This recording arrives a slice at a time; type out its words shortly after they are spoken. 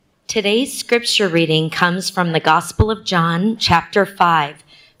Today's scripture reading comes from the Gospel of John, chapter 5,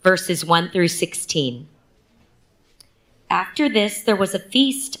 verses 1 through 16. After this, there was a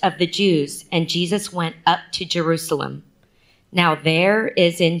feast of the Jews, and Jesus went up to Jerusalem. Now there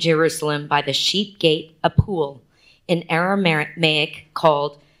is in Jerusalem by the sheep gate a pool, in Aramaic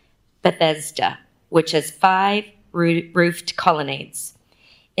called Bethesda, which has 5 roofed colonnades.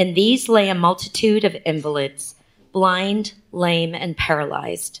 In these lay a multitude of invalids, blind, lame, and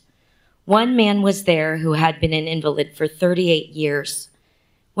paralyzed. One man was there who had been an invalid for 38 years.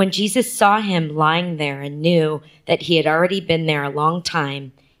 When Jesus saw him lying there and knew that he had already been there a long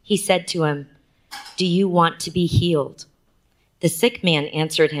time, he said to him, "Do you want to be healed?" The sick man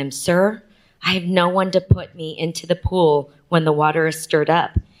answered him, "Sir, I have no one to put me into the pool when the water is stirred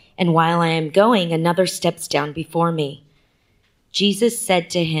up, and while I am going, another steps down before me." Jesus said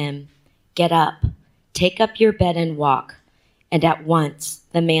to him, "Get up, take up your bed and walk." And at once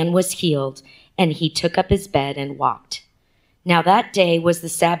the man was healed, and he took up his bed and walked. Now that day was the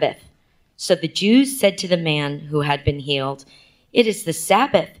Sabbath. So the Jews said to the man who had been healed, "It is the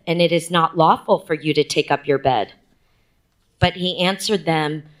Sabbath, and it is not lawful for you to take up your bed." But he answered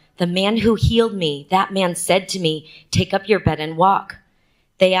them, "The man who healed me, that man said to me, 'Take up your bed and walk.'"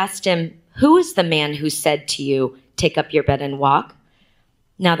 They asked him, "Who is the man who said to you, 'Take up your bed and walk'?"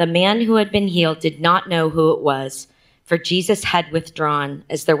 Now the man who had been healed did not know who it was, for Jesus had withdrawn,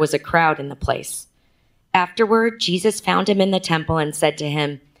 as there was a crowd in the place. Afterward, Jesus found him in the temple and said to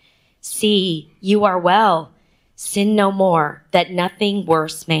him, "See, you are well. Sin no more, that nothing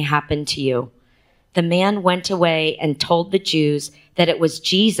worse may happen to you." The man went away and told the Jews that it was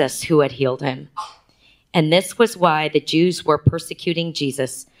Jesus who had healed him. And this was why the Jews were persecuting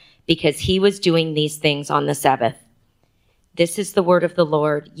Jesus, because he was doing these things on the Sabbath. This is the word of the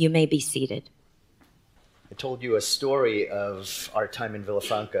Lord. You may be seated. I told you a story of our time in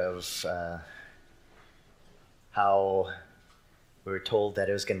Villafranca of how we were told that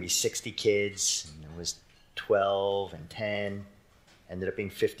it was going to be 60 kids, and it was 12 and 10, ended up being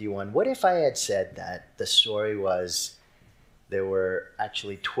 51. What if I had said that the story was there were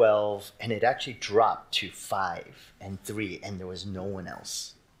actually 12, and it actually dropped to 5 and 3, and there was no one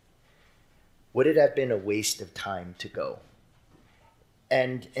else? Would it have been a waste of time to go?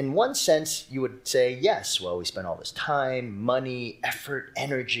 And in one sense, you would say, yes, well, we spent all this time, money, effort,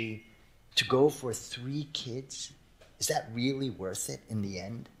 energy to go for 3 kids. Is that really worth it in the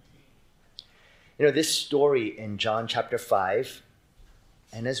end? You know, this story in John chapter 5,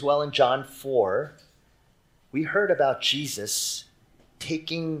 and as well in John 4, we heard about Jesus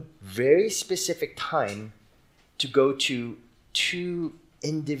taking very specific time to go to 2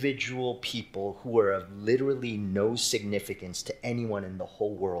 individual people who were of literally no significance to anyone in the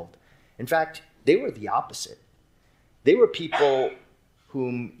whole world. In fact, they were the opposite. They were people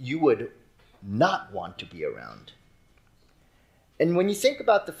whom you would not want to be around. And when you think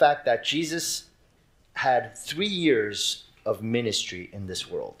about the fact that Jesus had 3 years of ministry in this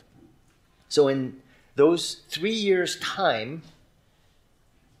world, so in those 3 years' time,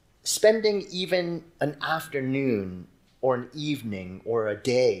 spending even an afternoon or an evening or a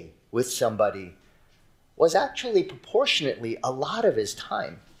day with somebody was actually proportionately a lot of his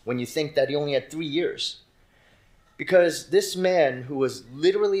time when you think that he only had 3 years. Because this man who was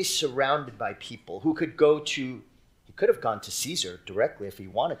literally surrounded by people who could he could have gone to Caesar directly if he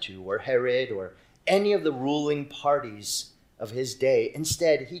wanted to, or Herod, or any of the ruling parties of his day.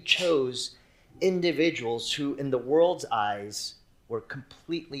 Instead, he chose individuals who in the world's eyes were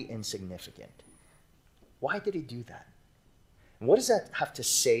completely insignificant. Why did he do that? And what does that have to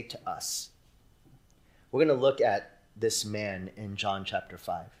say to us? We're going to look at this man in John chapter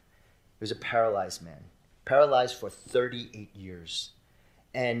 5. He was a paralyzed man, paralyzed for 38 years.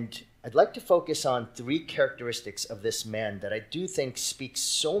 And I'd like to focus on 3 characteristics of this man that I do think speaks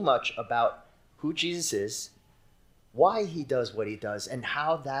so much about who Jesus is, why he does what he does, and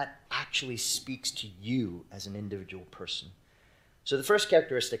how that actually speaks to you as an individual person. So the first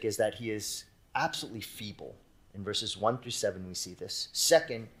characteristic is that he is absolutely feeble. In verses 1 through 7, we see this.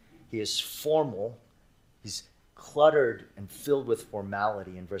 Second, he is formal. He's cluttered and filled with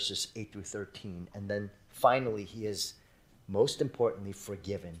formality in verses 8 through 13. And then finally, he is, most importantly,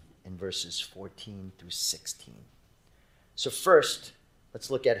 forgiven in verses 14 through 16. So first,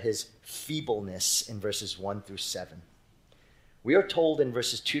 let's look at his feebleness in verses 1 through 7. We are told in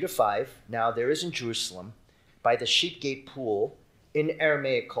verses 2 to 5, "Now there is in Jerusalem, by the sheep gate pool, in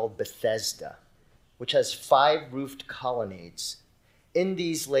Aramaic called Bethesda, which has 5 roofed colonnades. In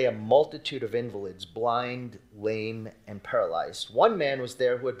these lay a multitude of invalids, blind, lame, and paralyzed. One man was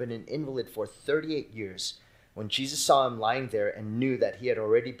there who had been an invalid for 38 years, when Jesus saw him lying there and knew that he had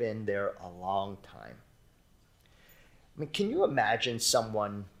already been there a long time. I mean, can you imagine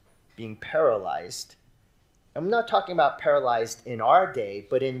someone being paralyzed? I'm not talking about paralyzed in our day,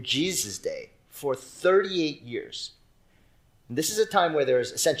 but in Jesus' day, for 38 years. And this is a time where there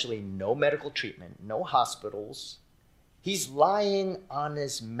is essentially no medical treatment, no hospitals. He's lying on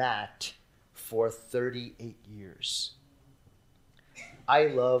his mat for 38 years. I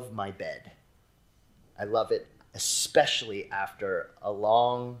love my bed. I love it, especially after a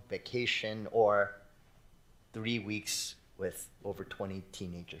long vacation or 3 weeks with over 20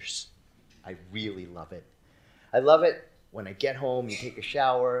 teenagers. I really love it. I love it when I get home, you take a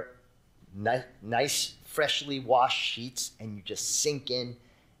shower, nice, freshly washed sheets, and you just sink in,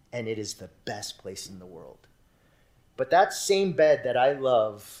 and it is the best place in the world. But that same bed that I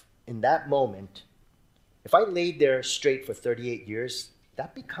love in that moment, if I laid there straight for 38 years,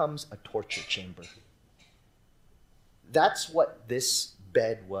 that becomes a torture chamber. That's what this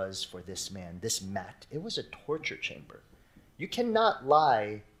bed was for this man, this mat. It was a torture chamber. You cannot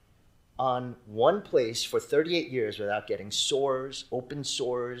lie on one place for 38 years without getting sores, open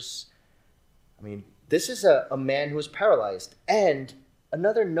sores. I mean, this is a man who is paralyzed. And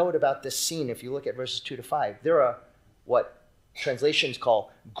another note about this scene, if you look at verses 2 to 5, there are what translations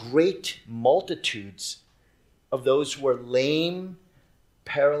call great multitudes of those who are lame,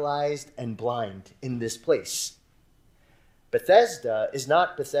 paralyzed, and blind in this place. Bethesda is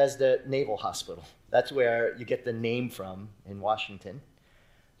not Bethesda Naval Hospital. That's where you get the name from in Washington.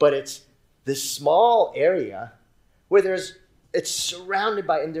 But it's this small area where it's surrounded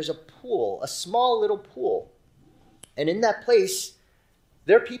by, and there's a pool, a small little pool. And in that place,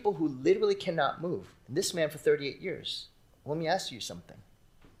 there are people who literally cannot move. And this man for 38 years. Let me ask you something.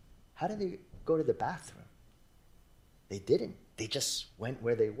 How did they go to the bathroom? They didn't. They just went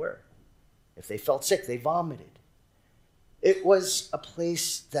where they were. If they felt sick, they vomited. It was a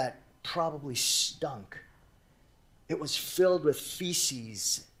place that probably stunk. It was filled with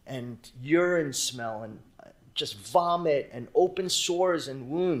feces and urine smell and just vomit and open sores and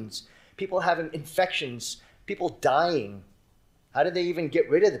wounds. People having infections, people dying. How did they even get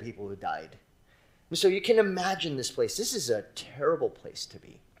rid of the people who died? And so you can imagine this place. This is a terrible place to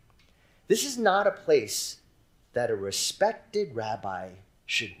be. This is not a place that a respected rabbi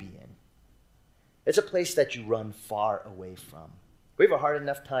should be in. It's a place that you run far away from. We have a hard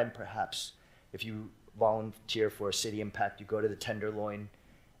enough time, perhaps, if you volunteer for a city impact, you go to the Tenderloin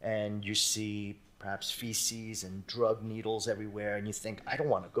and you see perhaps feces and drug needles everywhere, and you think, I don't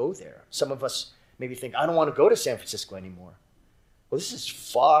want to go there. Some of us maybe think, I don't want to go to San Francisco anymore. Well, this is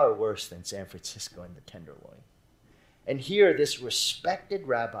far worse than San Francisco and the Tenderloin. And here, this respected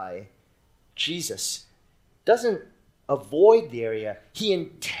rabbi, Jesus, doesn't avoid the area. He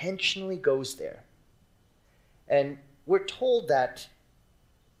intentionally goes there. And we're told that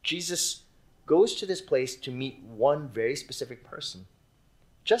Jesus goes to this place to meet one very specific person,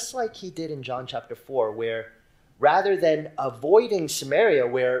 just like he did in John chapter 4, where rather than avoiding Samaria,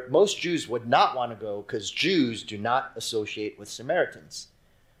 where most Jews would not want to go because Jews do not associate with Samaritans,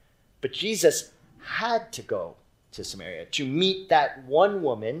 but Jesus had to go to Samaria to meet that one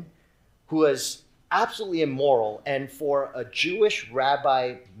woman who was absolutely immoral, and for a Jewish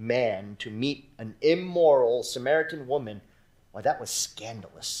rabbi man to meet an immoral Samaritan woman, well, that was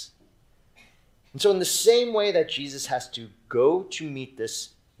scandalous. And so in the same way that Jesus has to go to meet this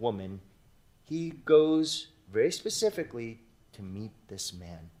woman, he goes very specifically to meet this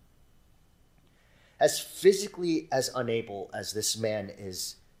man. As physically as unable as this man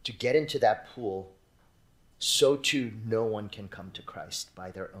is to get into that pool, so too no one can come to Christ by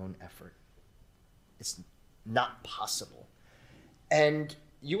their own effort. It's not possible. And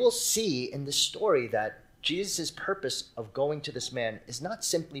you will see in this story that Jesus' purpose of going to this man is not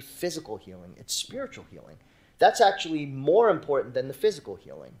simply physical healing, it's spiritual healing. That's actually more important than the physical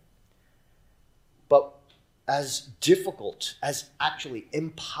healing. But as difficult, as actually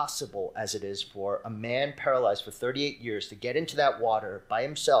impossible as it is for a man paralyzed for 38 years to get into that water by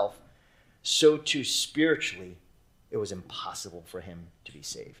himself, so too spiritually, it was impossible for him to be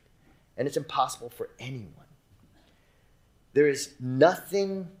saved. And it's impossible for anyone. There is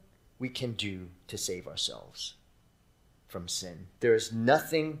nothing we can do to save ourselves from sin. There is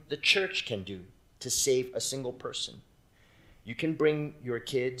nothing the church can do to save a single person. You can bring your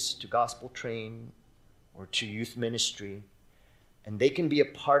kids to gospel train or to youth ministry, and they can be a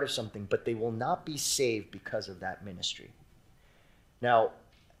part of something, but they will not be saved because of that ministry. Now,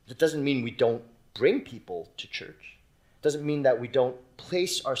 that doesn't mean we don't bring people to church. Doesn't mean that we don't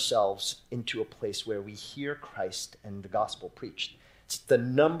place ourselves into a place where we hear Christ and the gospel preached. It's the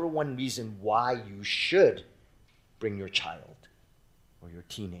number one reason why you should bring your child or your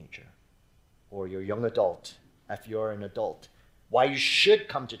teenager or your young adult, if you're an adult, why you should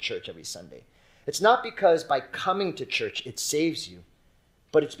come to church every Sunday. It's not because by coming to church it saves you,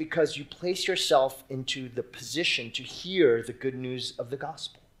 but it's because you place yourself into the position to hear the good news of the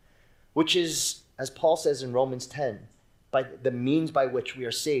gospel, which is, as Paul says in Romans 10, by the means by which we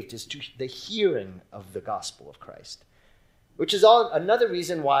are saved is to the hearing of the gospel of Christ, which is another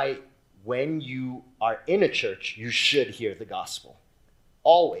reason why when you are in a church, you should hear the gospel.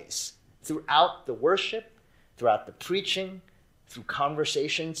 Always. Throughout the worship, throughout the preaching, through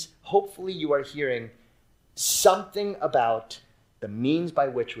conversations, hopefully you are hearing something about the means by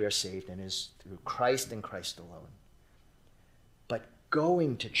which we are saved, and is through Christ and Christ alone. But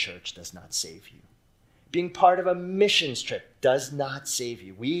going to church does not save you. Being part of a missions trip does not save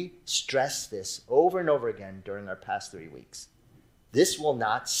you. We stress this over and over again during our past 3 weeks. This will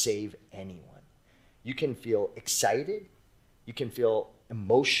not save anyone. You can feel excited. You can feel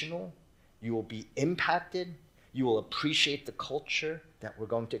emotional. You will be impacted. You will appreciate the culture that we're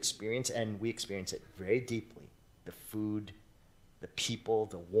going to experience, and we experience it very deeply. The food, the people,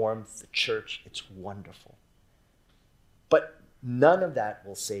 the warmth, the church, it's wonderful. But none of that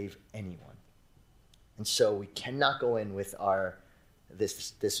will save anyone. And so we cannot go in with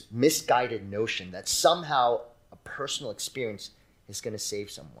this misguided notion that somehow a personal experience is going to save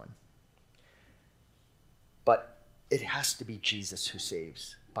someone. But it has to be Jesus who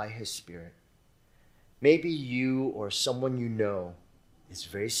saves by his Spirit. Maybe you or someone you know is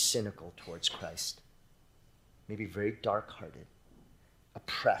very cynical towards Christ, maybe very dark-hearted,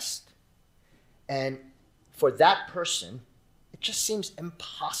 oppressed. And for that person, it just seems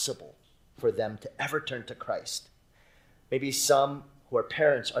impossible for them to ever turn to Christ. Maybe some who are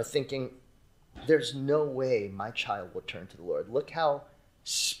parents are thinking, there's no way my child will turn to the Lord. Look how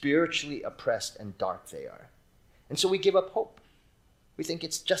spiritually oppressed and dark they are. And so we give up hope. We think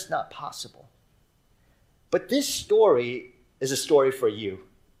it's just not possible. But this story is a story for you.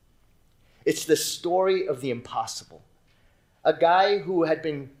 It's the story of the impossible. A guy who had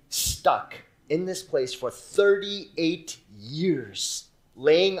been stuck in this place for 38 years,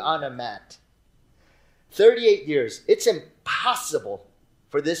 laying on a mat. 38 years. It's impossible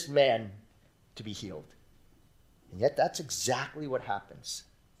for this man to be healed. And yet that's exactly what happens.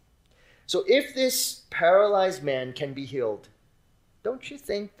 So if this paralyzed man can be healed, don't you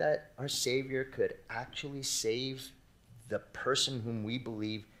think that our Savior could actually save the person whom we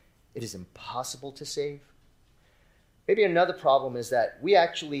believe it is impossible to save? Maybe another problem is that we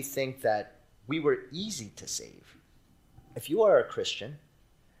actually think that we were easy to save. If you are a Christian,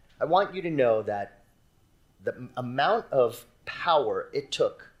 I want you to know that the amount of power it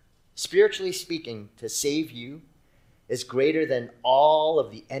took, spiritually speaking, to save you is greater than all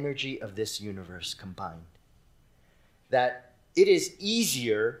of the energy of this universe combined. That it is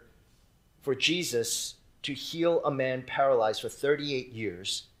easier for Jesus to heal a man paralyzed for 38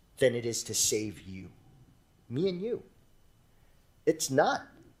 years than it is to save you, me and you. It's not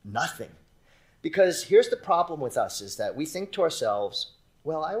nothing. Because here's the problem with us is that we think to ourselves,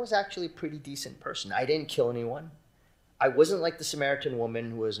 well, I was actually a pretty decent person. I didn't kill anyone. I wasn't like the Samaritan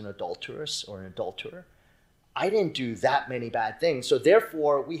woman who was an adulteress or an adulterer. I didn't do that many bad things. So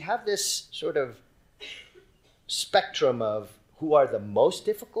therefore, we have this sort of spectrum of who are the most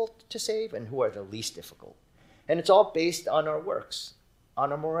difficult to save and who are the least difficult. And it's all based on our works,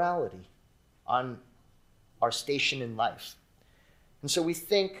 on our morality, on our station in life. And so we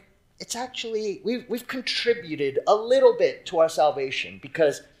think, it's actually, we've contributed a little bit to our salvation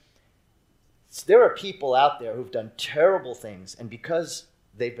because there are people out there who've done terrible things, and because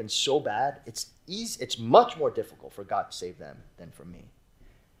they've been so bad, it's much more difficult for God to save them than for me.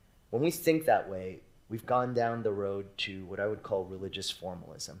 When we think that way, we've gone down the road to what I would call religious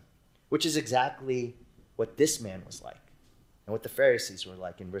formalism, which is exactly what this man was like and what the Pharisees were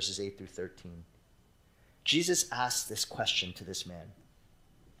like in verses 8 through 13. Jesus asked this question to this man.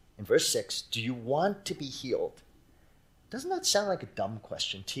 In verse 6, do you want to be healed? Doesn't that sound like a dumb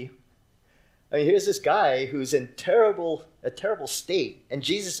question to you? I mean, here's this guy who's in a terrible state, and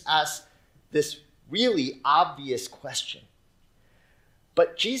Jesus asks this really obvious question.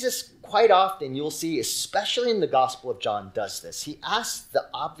 But Jesus, quite often, you'll see, especially in the Gospel of John, does this. He asks the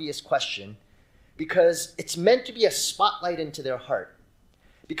obvious question because it's meant to be a spotlight into their heart.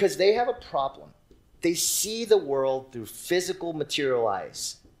 Because they have a problem. They see the world through physical, material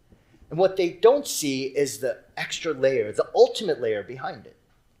eyes. And what they don't see is the extra layer, the ultimate layer behind it.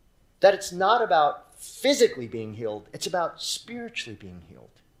 That it's not about physically being healed, it's about spiritually being healed.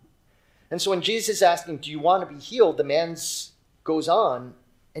 And so when Jesus is asking, do you want to be healed? The man goes on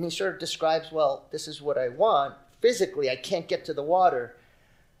and he sort of describes, well, this is what I want physically, I can't get to the water.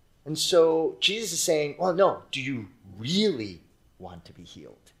 And so Jesus is saying, well, no, do you really want to be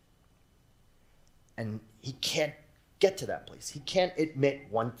healed? And he can't get to that place. He can't admit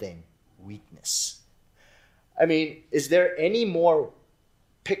one thing: weakness. I mean, is there any more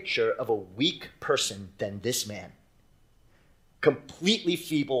picture of a weak person than this man? Completely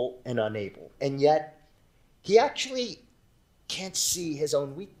feeble and unable. And yet, he actually can't see his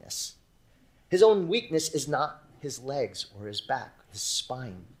own weakness. His own weakness is not his legs or his back, his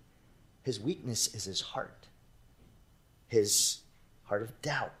spine. His weakness is his heart of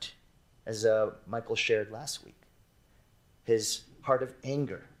doubt, as Michael shared last week. His heart of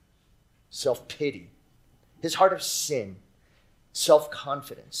anger, self-pity, his heart of sin,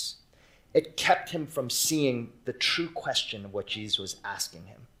 self-confidence. It kept him from seeing the true question of what Jesus was asking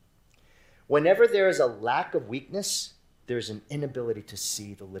him. Whenever there is a lack of weakness, there's an inability to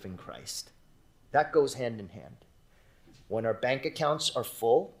see the living Christ. That goes hand in hand. When our bank accounts are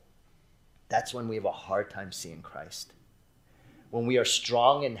full, that's when we have a hard time seeing Christ. When we are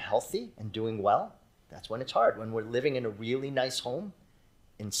strong and healthy and doing well, that's when it's hard. When we're living in a really nice home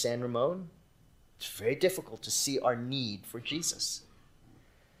in San Ramon, it's very difficult to see our need for Jesus.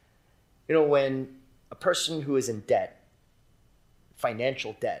 You know, when a person who is in debt,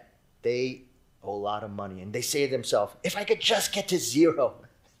 financial debt, they owe a lot of money, and they say to themselves, if I could just get to zero,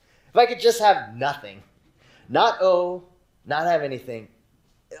 if I could just have nothing, not owe, not have anything,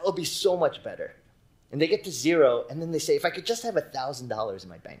 it'll be so much better. And they get to zero, and then they say, if I could just have $1,000 in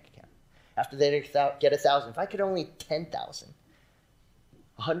my bank account. After they get 1,000, if I could only 10,000,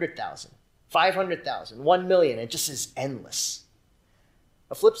 100,000, 500,000, 1 million, it just is endless.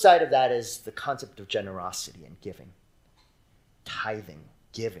 A flip side of that is the concept of generosity and giving, tithing,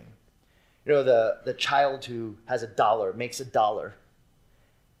 giving. You know, the child who has $1, makes $1,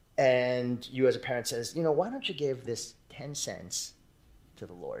 and you as a parent says, you know, why don't you give this 10 cents to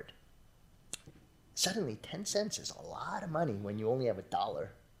the Lord? Suddenly, 10 cents is a lot of money when you only have $1.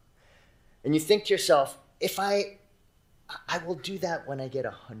 And you think to yourself, if I will do that when I get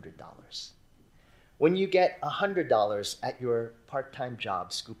 $100. When you get $100 at your part-time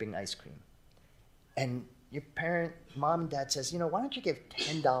job scooping ice cream, and your parent, mom and dad says, you know, why don't you give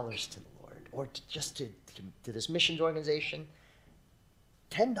 $10 to the Lord, or to this missions organization?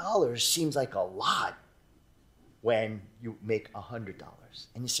 $10 seems like a lot when you make $100.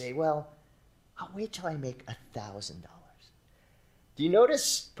 And you say, well, I'll wait till I make $1,000. Do you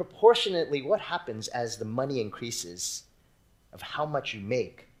notice proportionately what happens as the money increases of how much you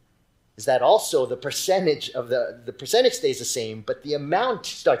make? Is that also the percentage of the percentage stays the same, but the amount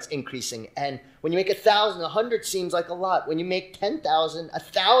starts increasing. And when you make 1,000, 100 seems like a lot. When you make 10,000,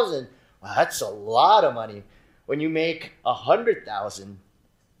 1,000, well, that's a lot of money. When you make 100,000,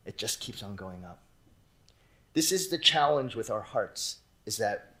 it just keeps on going up. This is the challenge with our hearts, is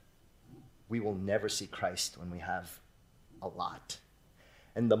that we will never see Christ when we have a lot.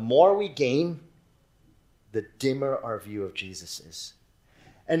 And the more we gain, the dimmer our view of Jesus is.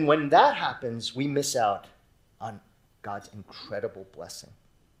 And when that happens, we miss out on God's incredible blessing.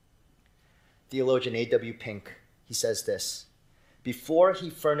 Theologian A.W. Pink, he says this: before he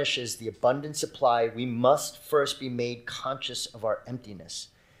furnishes the abundant supply, we must first be made conscious of our emptiness.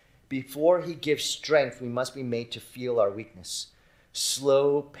 Before he gives strength, we must be made to feel our weakness.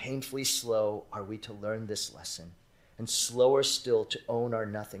 Slow, painfully slow, are we to learn this lesson, and slower still to own our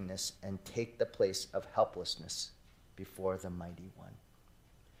nothingness and take the place of helplessness before the mighty one.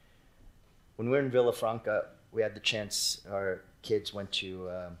 When we were in Villafranca, we had the chance, our kids went to,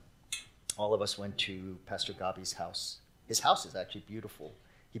 all of us went to Pastor Gabi's house. His house is actually beautiful.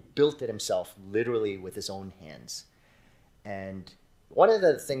 He built it himself, literally with his own hands. And one of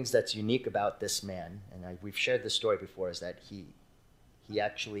the things that's unique about this man, and we've shared this story before, is that he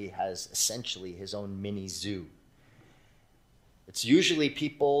actually has essentially his own mini zoo. It's usually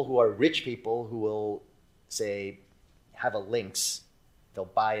people who are rich people who will, say, have a lynx. They'll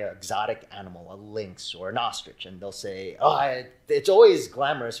buy an exotic animal, a lynx or an ostrich, and they'll say, oh, it's always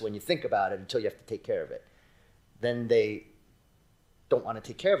glamorous when you think about it until you have to take care of it. Then they don't want to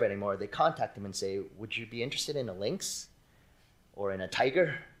take care of it anymore. They contact him and say, would you be interested in a lynx or in a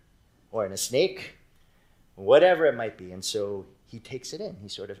tiger or in a snake? Whatever it might be. And so he takes it in. He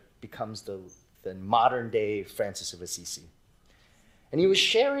sort of becomes the modern day Francis of Assisi. And he was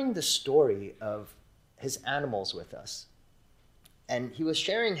sharing the story of his animals with us. And he was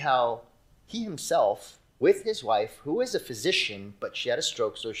sharing how he himself, with his wife, who is a physician, but she had a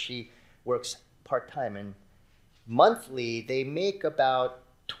stroke, so she works part-time. And monthly, they make about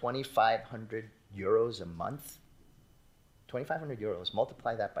 2,500 euros a month. 2,500 euros,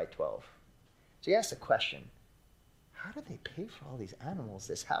 multiply that by 12. So he asked the question, how do they pay for all these animals,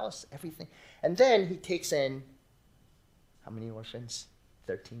 this house, everything? And then he takes in, how many orphans?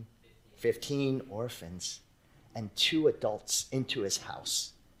 13? 15 orphans and 2 adults into his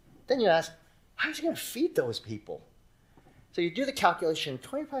house. Then you ask, how's he going to feed those people? So you do the calculation,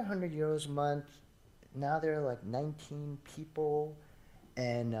 2,500 euros a month. Now there are like 19 people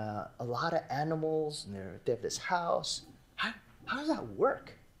and a lot of animals, and they have this house. How does that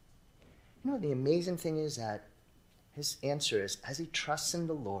work? You know, the amazing thing is that his answer is, as he trusts in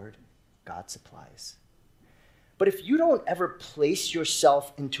the Lord, God supplies. But if you don't ever place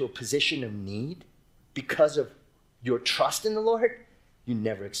yourself into a position of need because of your trust in the Lord, you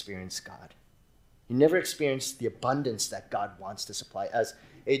never experience God. You never experience the abundance that God wants to supply. As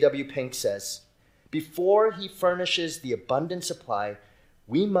A.W. Pink says, before he furnishes the abundant supply,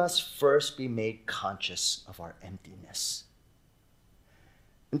 we must first be made conscious of our emptiness.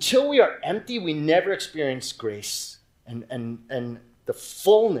 Until we are empty, we never experience grace and the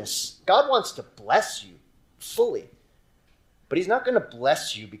fullness. God wants to bless you fully, but he's not going to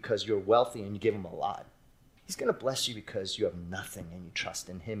bless you because you're wealthy and you give him a lot. He's going to bless you because you have nothing and you trust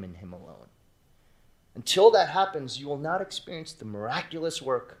in him and him alone. Until that happens, you will not experience the miraculous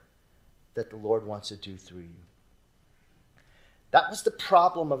work that the Lord wants to do through you. That was the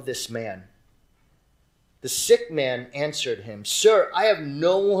problem of this man. The sick man answered him, "Sir, I have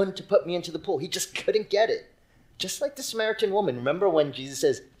no one to put me into the pool." He just couldn't get it. Just like the Samaritan woman. Remember when Jesus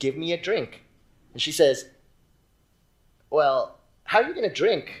says, "Give me a drink." And she says, "Well, how are you going to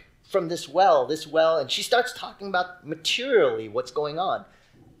drink from this well? And she starts talking about materially what's going on.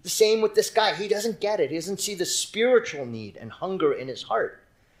 The same with this guy. He doesn't get it. He doesn't see the spiritual need and hunger in his heart.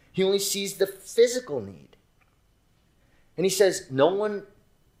 He only sees the physical need. And he says,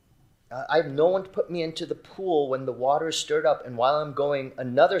 I have no one to put me into the pool when the water is stirred up, and while I'm going,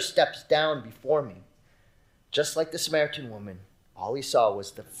 another steps down before me. Just like the Samaritan woman, all he saw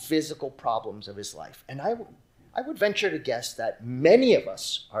was the physical problems of his life. And I would venture to guess that many of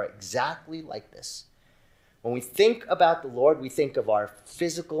us are exactly like this. When we think about the Lord, we think of our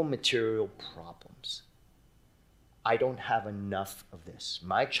physical, material problems. I don't have enough of this.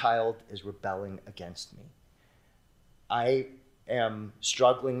 My child is rebelling against me. I am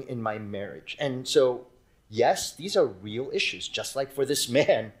struggling in my marriage. And so, yes, these are real issues. Just like for this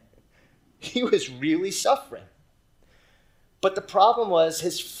man, he was really suffering. But the problem was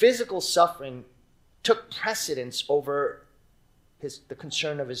his physical suffering took precedence over the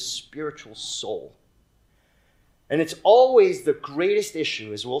concern of his spiritual soul. And it's always the greatest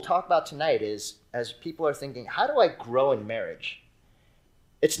issue, as we'll talk about tonight, is as people are thinking, how do I grow in marriage?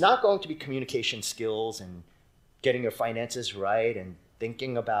 It's not going to be communication skills and getting your finances right and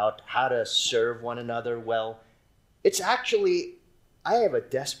thinking about how to serve one another well. It's actually, I have a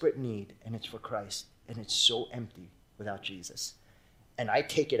desperate need, and it's for Christ, and it's so empty without Jesus. And I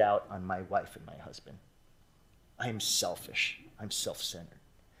take it out on my wife and my husband. I am selfish. I'm self-centered.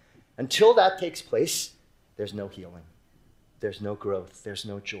 Until that takes place, there's no healing. There's no growth. There's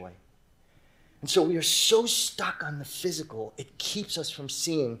no joy. And so we are so stuck on the physical, it keeps us from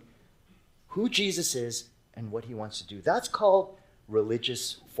seeing who Jesus is and what he wants to do. That's called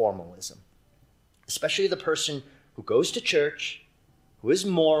religious formalism. Especially the person who goes to church, who is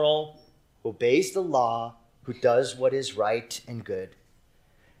moral, who obeys the law, who does what is right and good.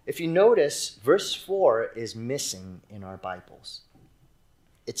 If you notice, verse 4 is missing in our Bibles.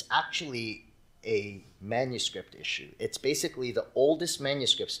 It's actually a manuscript issue. It's basically the oldest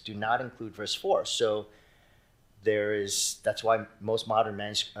manuscripts do not include verse 4. So that's why most modern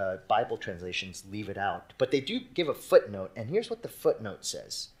Bible translations leave it out. But they do give a footnote, and here's what the footnote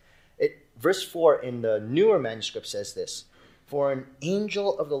says. Verse 4 in the newer manuscript says this: "For an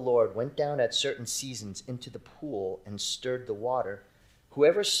angel of the Lord went down at certain seasons into the pool and stirred the water.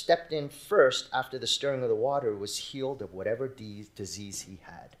 Whoever stepped in first after the stirring of the water was healed of whatever disease he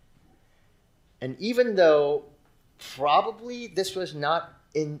had." And even though probably this was not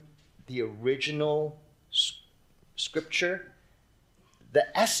in the original scripture,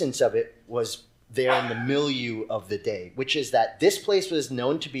 the essence of it was there in the milieu of the day, which is that this place was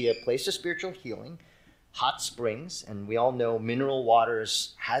known to be a place of spiritual healing, hot springs, and we all know mineral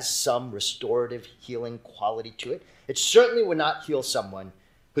waters has some restorative healing quality to it. It certainly would not heal someone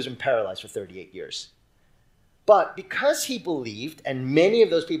who's been paralyzed for 38 years. But because he believed, and many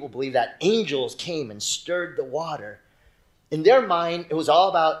of those people believed, that angels came and stirred the water, in their mind, it was all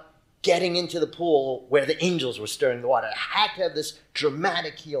about getting into the pool where the angels were stirring the water. It had to have this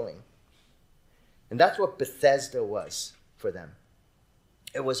dramatic healing. And that's what Bethesda was for them.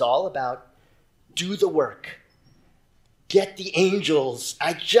 It was all about do the work, get the angels.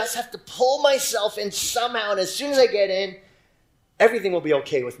 I just have to pull myself in somehow, and as soon as I get in, everything will be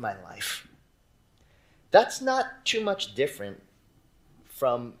okay with my life. That's not too much different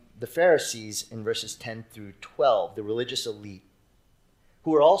from the Pharisees in verses 10 through 12, the religious elite,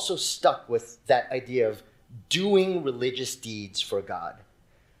 who are also stuck with that idea of doing religious deeds for God.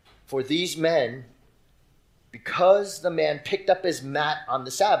 For these men, because the man picked up his mat on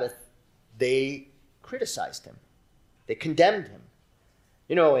the Sabbath, they criticized him. They condemned him.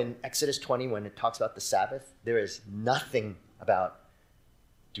 You know, in Exodus 20, when it talks about the Sabbath, there is nothing about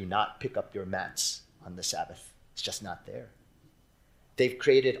do not pick up your mats on the Sabbath. It's just not there. They've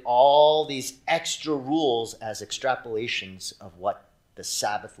created all these extra rules as extrapolations of what the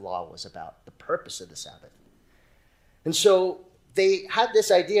Sabbath law was about, the purpose of the Sabbath. And so they had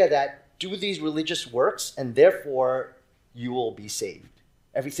this idea that do these religious works and therefore you will be saved.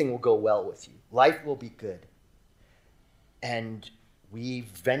 Everything will go well with you. Life will be good. And we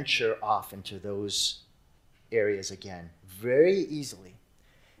venture off into those areas again very easily.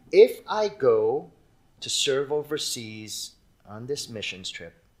 If I go to serve overseas on this missions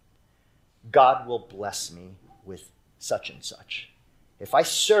trip, God will bless me with such and such. If I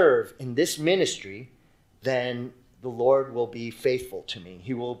serve in this ministry, then the Lord will be faithful to me.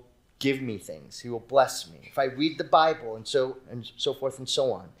 He will give me things. He will bless me. If I read the Bible and so forth and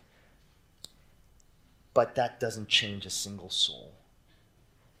so on. But that doesn't change a single soul.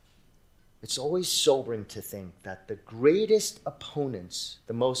 It's always sobering to think that the greatest opponents,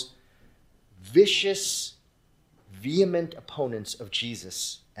 the most vicious, vehement opponents of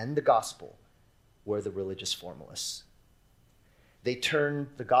Jesus and the gospel were the religious formalists. They turned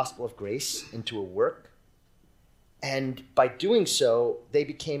the gospel of grace into a work, and by doing so, they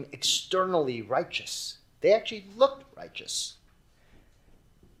became externally righteous. They actually looked righteous.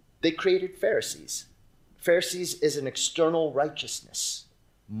 They created Pharisees. Pharisees is an external righteousness,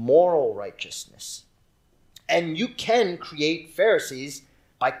 moral righteousness. And you can create Pharisees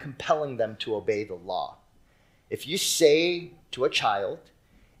by compelling them to obey the law. If you say to a child,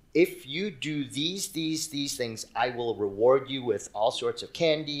 if you do these things, I will reward you with all sorts of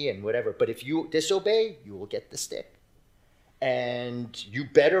candy and whatever. But if you disobey, you will get the stick. And you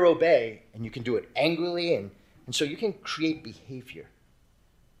better obey, and you can do it angrily. And so you can create behavior.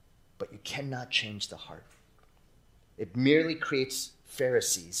 But you cannot change the heart. It merely creates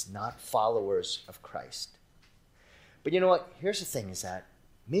Pharisees, not followers of Christ. But you know what? Here's the thing is that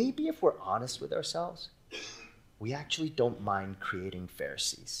maybe if we're honest with ourselves, we actually don't mind creating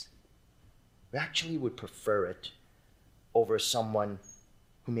Pharisees. We actually would prefer it over someone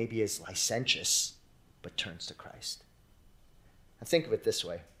who maybe is licentious but turns to Christ. And think of it this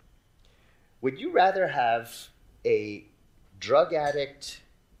way. Would you rather have a drug addict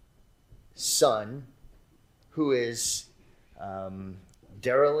son who is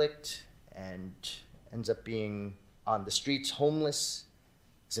derelict and ends up being on the streets, homeless,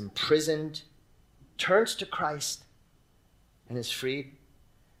 is imprisoned, turns to Christ, and is freed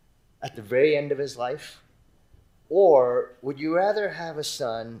at the very end of his life? Or would you rather have a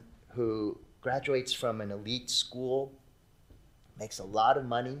son who graduates from an elite school, makes a lot of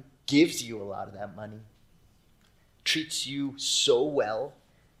money, gives you a lot of that money, treats you so well,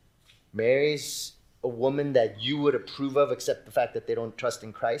 marries a woman that you would approve of except the fact that they don't trust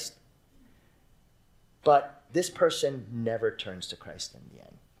in Christ? But this person never turns to Christ in the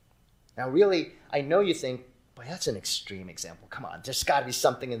end. Now, really, I know you think, boy, that's an extreme example. Come on, there's got to be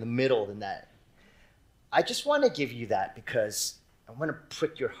something in the middle than that. I just want to give you that because I want to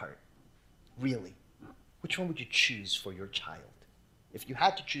prick your heart. Really, which one would you choose for your child? If you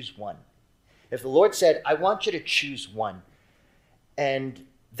had to choose one. If the Lord said, I want you to choose one, and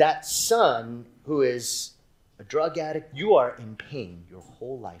that son who is a drug addict, you are in pain your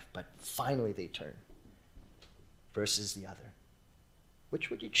whole life, but finally they turn, versus the other, which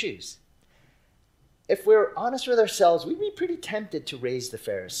would you choose? If we're honest with ourselves, we'd be pretty tempted to raise the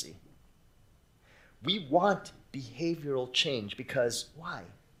Pharisee. We want behavioral change because why?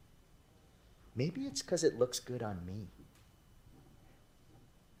 Maybe it's because it looks good on me.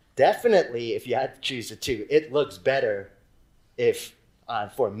 Definitely, if you had to choose the two, it looks better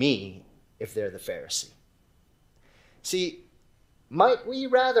for me if they're the Pharisee. See, might we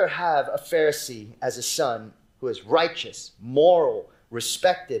rather have a Pharisee as a son who is righteous, moral,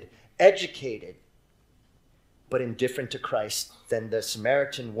 respected, educated, but indifferent to Christ than the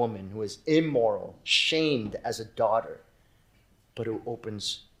Samaritan woman who is immoral, shamed as a daughter, but who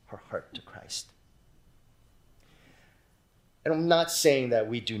opens her heart to Christ? And I'm not saying that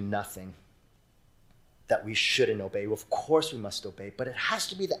we do nothing, that we shouldn't obey. Of course we must obey, but it has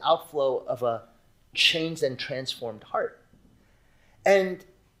to be the outflow of a changed and transformed heart. And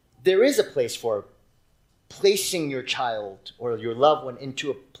there is a place for placing your child or your loved one into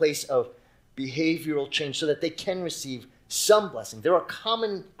a place of behavioral change so that they can receive some blessing. There are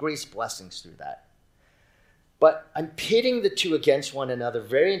common grace blessings through that. But I'm pitting the two against one another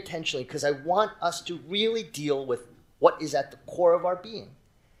very intentionally because I want us to really deal with what is at the core of our being.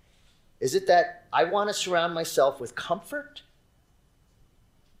 Is it that I want to surround myself with comfort,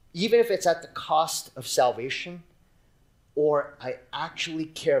 even if it's at the cost of salvation, or I actually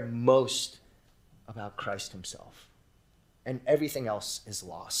care most about Christ himself, and everything else is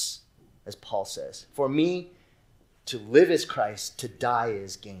loss, as Paul says. For me, to live is Christ, to die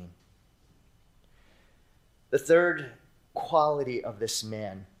is gain. The third quality of this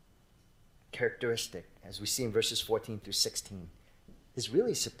man, characteristic, as we see in verses 14 through 16, is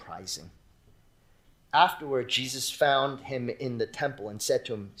really surprising. Afterward, Jesus found him in the temple and said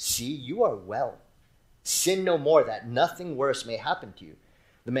to him, "See, you are well. Sin no more, that nothing worse may happen to you."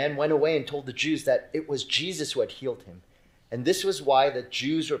 The man went away and told the Jews that it was Jesus who had healed him. And this was why the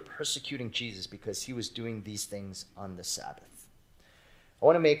Jews were persecuting Jesus, because he was doing these things on the Sabbath. I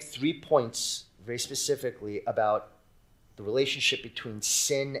want to make 3 points very specifically about the relationship between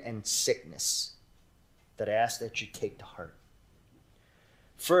sin and sickness that I ask that you take to heart.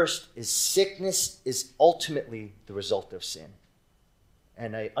 First is sickness is ultimately the result of sin.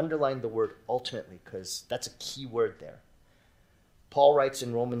 And I underline the word ultimately because that's a key word there. Paul writes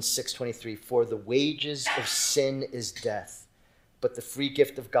in Romans 6:23, "For the wages of sin is death, but the free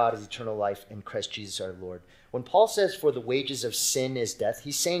gift of God is eternal life in Christ Jesus our Lord." When Paul says for the wages of sin is death,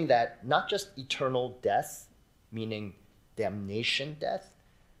 he's saying that not just eternal death, meaning damnation death,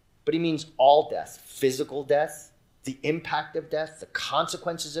 but he means all death, physical death, the impact of death, the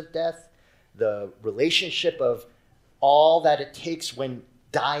consequences of death, the relationship of all that it takes when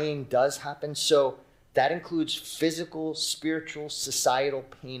dying does happen. So that includes physical, spiritual, societal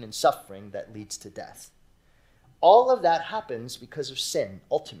pain and suffering that leads to death. All of that happens because of sin,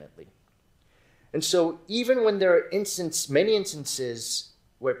 ultimately. And so even when there are many instances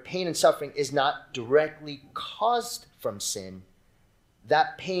where pain and suffering is not directly caused from sin,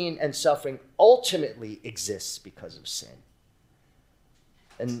 that pain and suffering ultimately exists because of sin.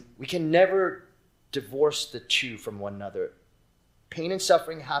 And we can never divorce the two from one another. Pain and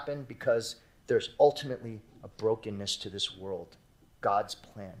suffering happen because there's ultimately a brokenness to this world, God's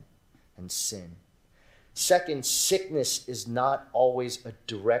plan, and sin. Second, sickness is not always a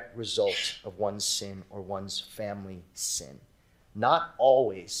direct result of one's sin or one's family sin. Not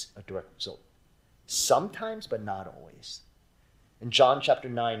always a direct result. Sometimes, but not always. In John chapter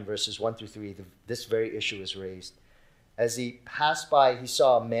 9, verses 1 through 3, this very issue is raised. As he passed by, he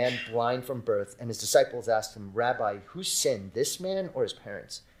saw a man blind from birth, and his disciples asked him, "Rabbi, who sinned, this man or his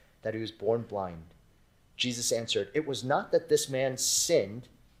parents, that he was born blind?" Jesus answered, "It was not that this man sinned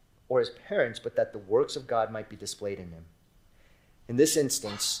or his parents, but that the works of God might be displayed in him." In this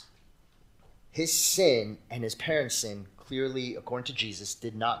instance, his sin and his parents' sin clearly, according to Jesus,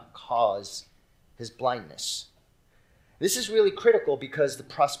 did not cause his blindness. This is really critical because the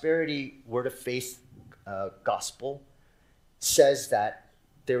prosperity word of faith gospel says that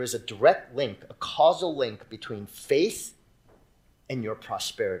there is a direct link, a causal link between faith and your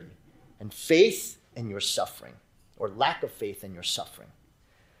prosperity, and faith and your suffering, or lack of faith and your suffering.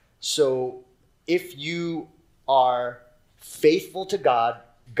 So if you are faithful to God,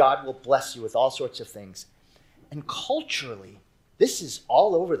 God will bless you with all sorts of things. And culturally, this is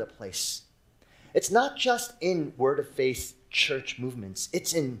all over the place. It's not just in word of faith church movements.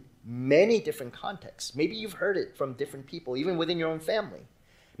 It's in many different contexts. Maybe you've heard it from different people, even within your own family.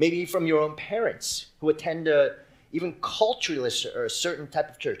 Maybe from your own parents who attend even culturally or a certain type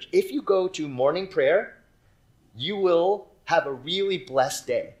of church. If you go to morning prayer, you will have a really blessed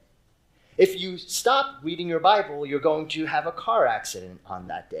day. If you stop reading your Bible, you're going to have a car accident on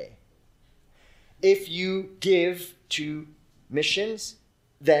that day. If you give to missions,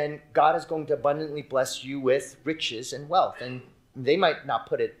 then God is going to abundantly bless you with riches and wealth. And they might not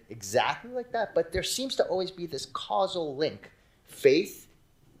put it exactly like that, but there seems to always be this causal link. Faith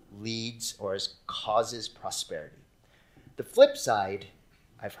leads or causes prosperity. The flip side,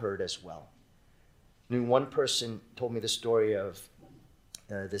 I've heard as well. One person told me the story of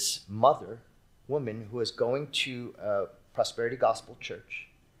this woman who was going to a prosperity gospel church.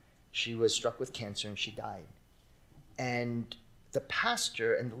 She was struck with cancer and she died. And the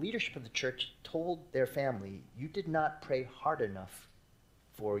pastor and the leadership of the church told their family, "You did not pray hard enough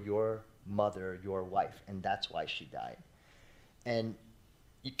for your mother, your wife, and that's why she died." And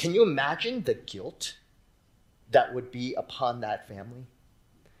can you imagine the guilt that would be upon that family?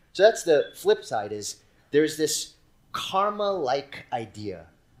 So that's the flip side, is there's this karma-like idea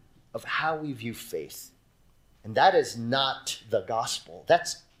of how we view faith. And that is not the gospel.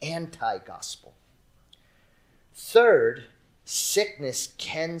 That's anti-gospel. Third, sickness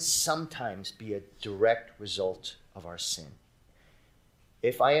can sometimes be a direct result of our sin.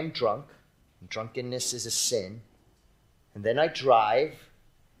 If I am drunk, and drunkenness is a sin, and then I drive,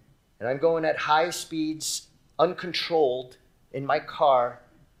 and I'm going at high speeds, uncontrolled, in my car,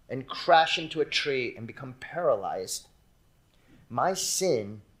 and crash into a tree and become paralyzed, my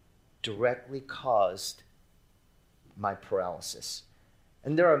sin directly caused my paralysis.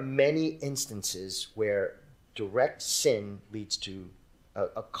 And there are many instances where direct sin leads to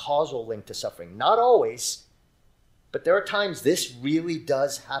a causal link to suffering. Not always, but there are times this really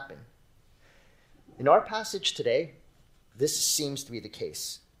does happen. In our passage today, this seems to be the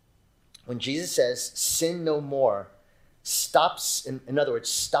case. When Jesus says, sin no more, in other words,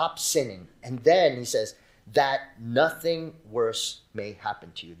 stop sinning. And then he says, that nothing worse may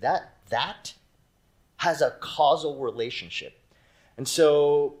happen to you. That has a causal relationship. And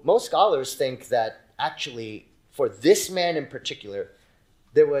so most scholars think that actually, for this man in particular,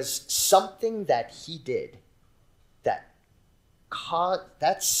 there was something that he did that caused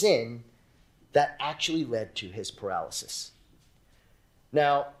that sin that actually led to his paralysis.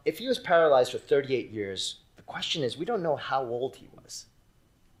 Now, if he was paralyzed for 38 years, the question is, we don't know how old he was.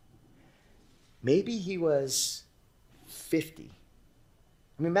 Maybe he was 50.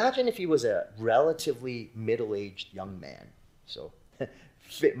 I mean, imagine if he was a relatively middle-aged young man. So,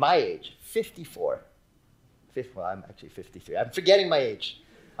 my age, 54. Well, I'm actually 53. I'm forgetting my age.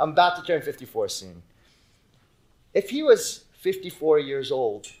 I'm about to turn 54 soon. If he was 54 years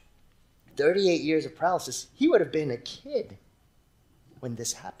old, 38 years of paralysis, he would have been a kid when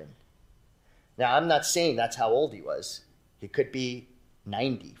this happened. Now, I'm not saying that's how old he was. He could be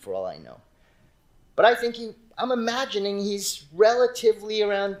 90 for all I know. But I think I'm imagining he's relatively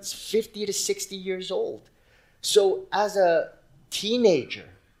around 50 to 60 years old. So as a teenager,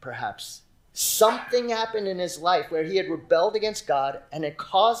 perhaps, something happened in his life where he had rebelled against God, and it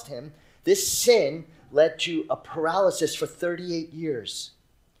caused him, this sin led to a paralysis for 38 years.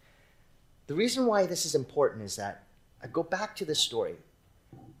 The reason why this is important is that, I go back to this story.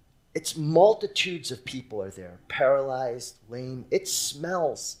 It's multitudes of people are there, paralyzed, lame. It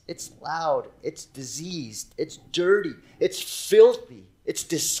smells, it's loud, it's diseased, it's dirty, it's filthy, it's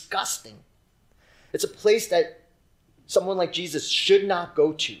disgusting. It's a place that someone like Jesus should not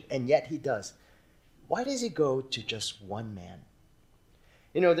go to, and yet he does. Why does he go to just one man?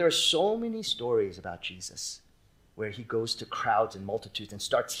 You know, there are so many stories about Jesus where he goes to crowds and multitudes and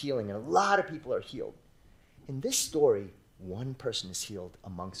starts healing, and a lot of people are healed. In this story, one person is healed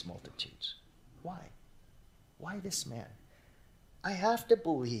amongst multitudes. Why? Why this man? I have to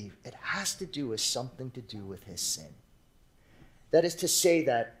believe it has to do with something to do with his sin. That is to say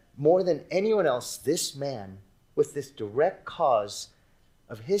that more than anyone else, this man, with this direct cause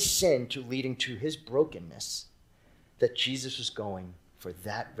of his sin to leading to his brokenness, that Jesus was going for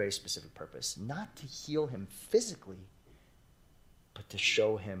that very specific purpose. Not to heal him physically, but to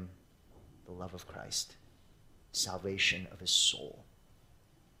show him the love of Christ, salvation of his soul.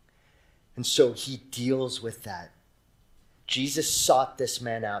 And so he deals with that. Jesus sought this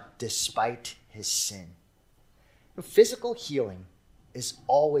man out despite his sin. Physical healing is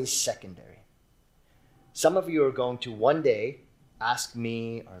always secondary. Some of you are going to one day ask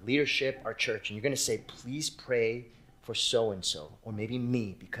me, our leadership, our church, and you're going to say, please pray for so-and-so, or maybe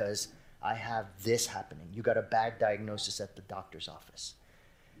me, because I have this happening. You got a bad diagnosis at the doctor's office.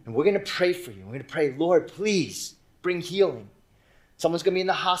 And we're going to pray for you. We're going to pray, Lord, please bring healing. Someone's going to be in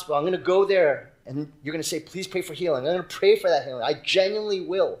the hospital. I'm going to go there, and you're going to say, please pray for healing. I'm going to pray for that healing. I genuinely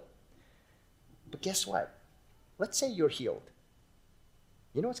will. But guess what? Let's say you're healed.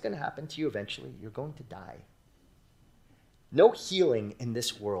 You know what's going to happen to you eventually? You're going to die. No healing in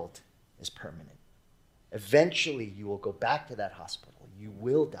this world is permanent. Eventually, you will go back to that hospital. You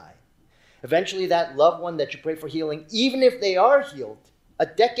will die. Eventually, that loved one that you pray for healing, even if they are healed, a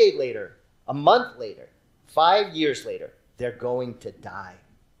decade later, a month later, 5 years later, they're going to die.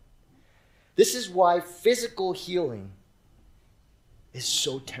 This is why physical healing is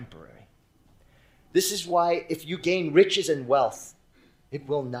so temporary. This is why if you gain riches and wealth, it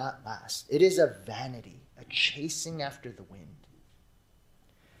will not last. It is a vanity, a chasing after the wind.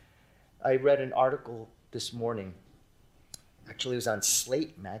 I read an article this morning. Actually, it was on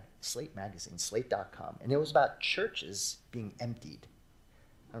Slate magazine, slate.com, and it was about churches being emptied.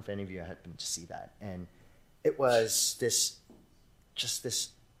 I don't know if any of you happened to see that. And it was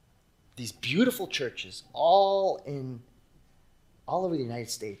these beautiful churches all over the United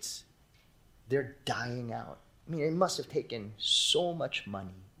States. They're dying out. I mean, it must have taken so much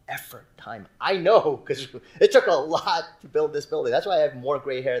money, effort, time. I know, because it took a lot to build this building. That's why I have more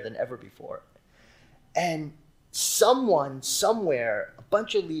gray hair than ever before. And someone, somewhere, a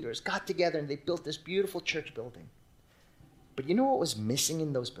bunch of leaders got together and they built this beautiful church building. But you know what was missing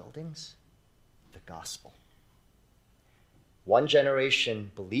in those buildings? The gospel. One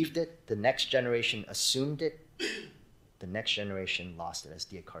generation believed it, the next generation assumed it, the next generation lost it, as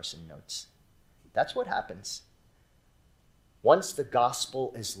D.A. Carson notes. That's what happens. Once the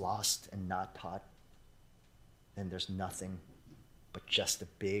gospel is lost and not taught, then there's nothing but just a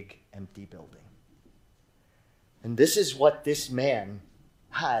big empty building. And this is what this man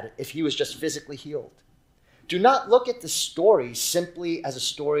had if he was just physically healed. Do not look at the story simply as a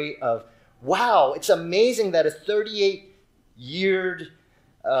story of, wow, it's amazing that a 38-year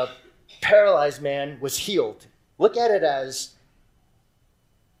paralyzed man was healed. Look at it as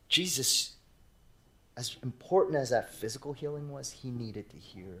Jesus, as important as that physical healing was, he needed to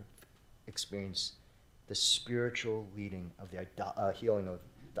experience the spiritual leading of the healing of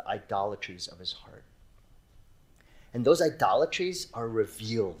the idolatries of his heart. And those idolatries are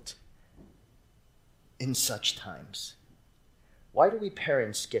revealed in such times. Why do we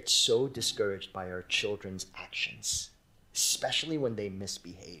parents get so discouraged by our children's actions, especially when they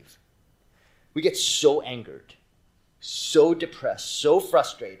misbehave? We get so angered, so depressed, so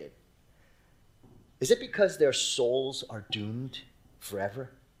frustrated. Is it because their souls are doomed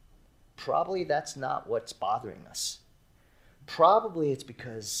forever? Probably that's not what's bothering us. Probably it's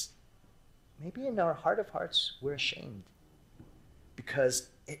because maybe in our heart of hearts we're ashamed because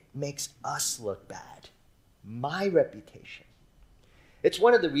it makes us look bad. My reputation. It's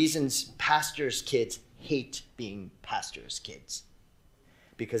one of the reasons pastors' kids hate being pastors' kids.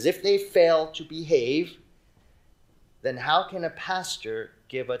 Because if they fail to behave, then how can a pastor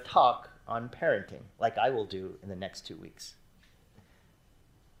give a talk on parenting, like I will do in the next 2 weeks,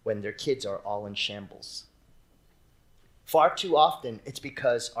 when their kids are all in shambles? Far too often, it's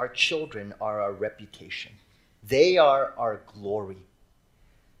because our children are our reputation. They are our glory.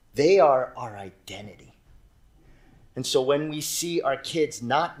 They are our identity. And so when we see our kids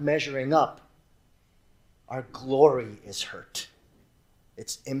not measuring up, our glory is hurt.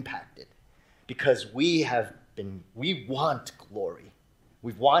 It's impacted because we want glory.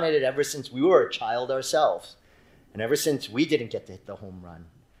 We've wanted it ever since we were a child ourselves. And ever since we didn't get to hit the home run,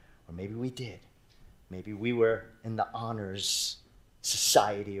 or maybe we did. Maybe we were in the honors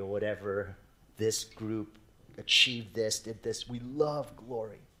society or whatever. This group achieved this, did this. We love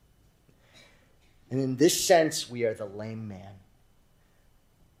glory. And in this sense, we are the lame man.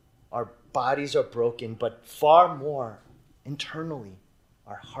 Our bodies are broken, but far more internally,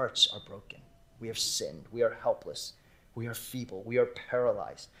 our hearts are broken. We have sinned. We are helpless. We are feeble. We are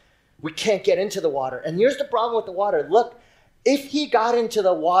paralyzed. We can't get into the water. And here's the problem with the water. Look, if he got into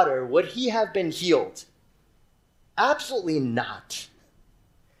the water, would he have been healed? Absolutely not.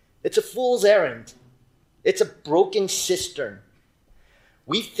 It's a fool's errand. It's a broken cistern.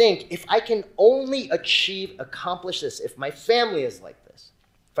 We think if I can only accomplish this, if my family is like this,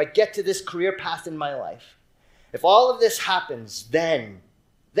 if I get to this career path in my life, if all of this happens, then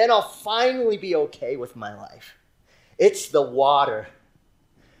I'll finally be okay with my life. It's the water.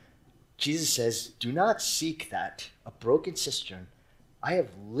 Jesus says, do not seek that, a broken cistern. I have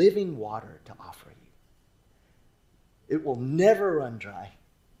living water to offer you. It will never run dry.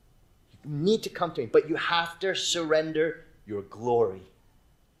 You need to come to me, but you have to surrender your glory.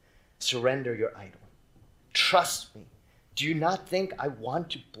 Surrender your idol. Trust me. Do you not think I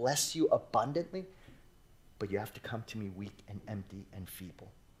want to bless you abundantly? But you have to come to me weak and empty and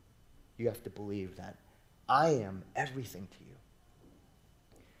feeble. You have to believe that I am everything to you.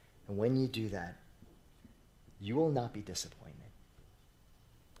 And when you do that, you will not be disappointed.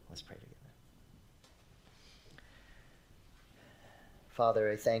 Let's pray together.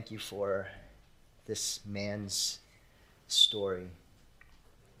 Father, I thank you for this man's story.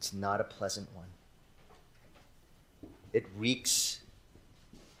 It's not a pleasant one. It reeks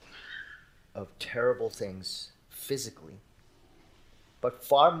of terrible things physically, but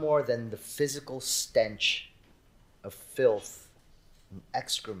far more than the physical stench of filth and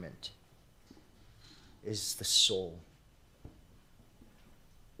excrement is the soul.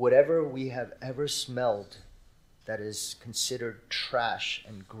 Whatever we have ever smelled that is considered trash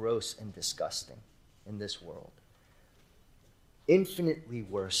and gross and disgusting in this world, infinitely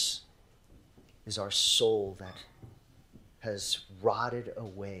worse is our soul that has rotted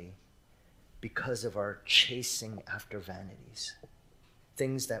away because of our chasing after vanities,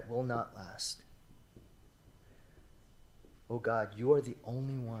 things that will not last. Oh God, you are the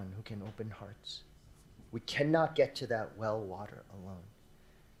only one who can open hearts. We cannot get to that well water alone.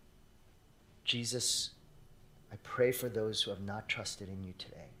 Jesus, I pray for those who have not trusted in you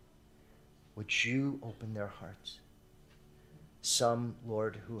today. Would you open their hearts? Some,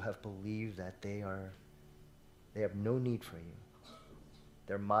 Lord, who have believed that they have no need for you.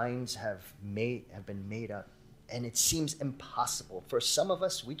 Their minds have been made up, and it seems impossible. For some of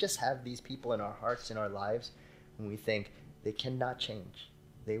us, we just have these people in our hearts, in our lives, and we think they cannot change.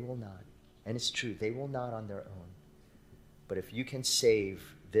 They will not. And it's true, they will not on their own. But if you can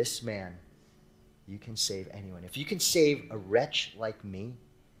save this man, you can save anyone. If you can save a wretch like me,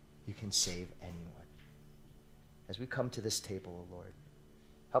 you can save anyone. As we come to this table, O Lord,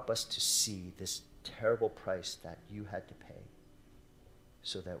 help us to see this terrible price that you had to pay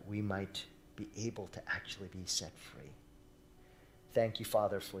so that we might be able to actually be set free. Thank you,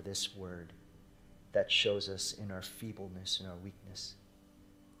 Father, for this word that shows us in our feebleness and our weakness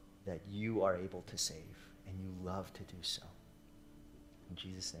that you are able to save and you love to do so. In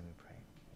Jesus' name we pray.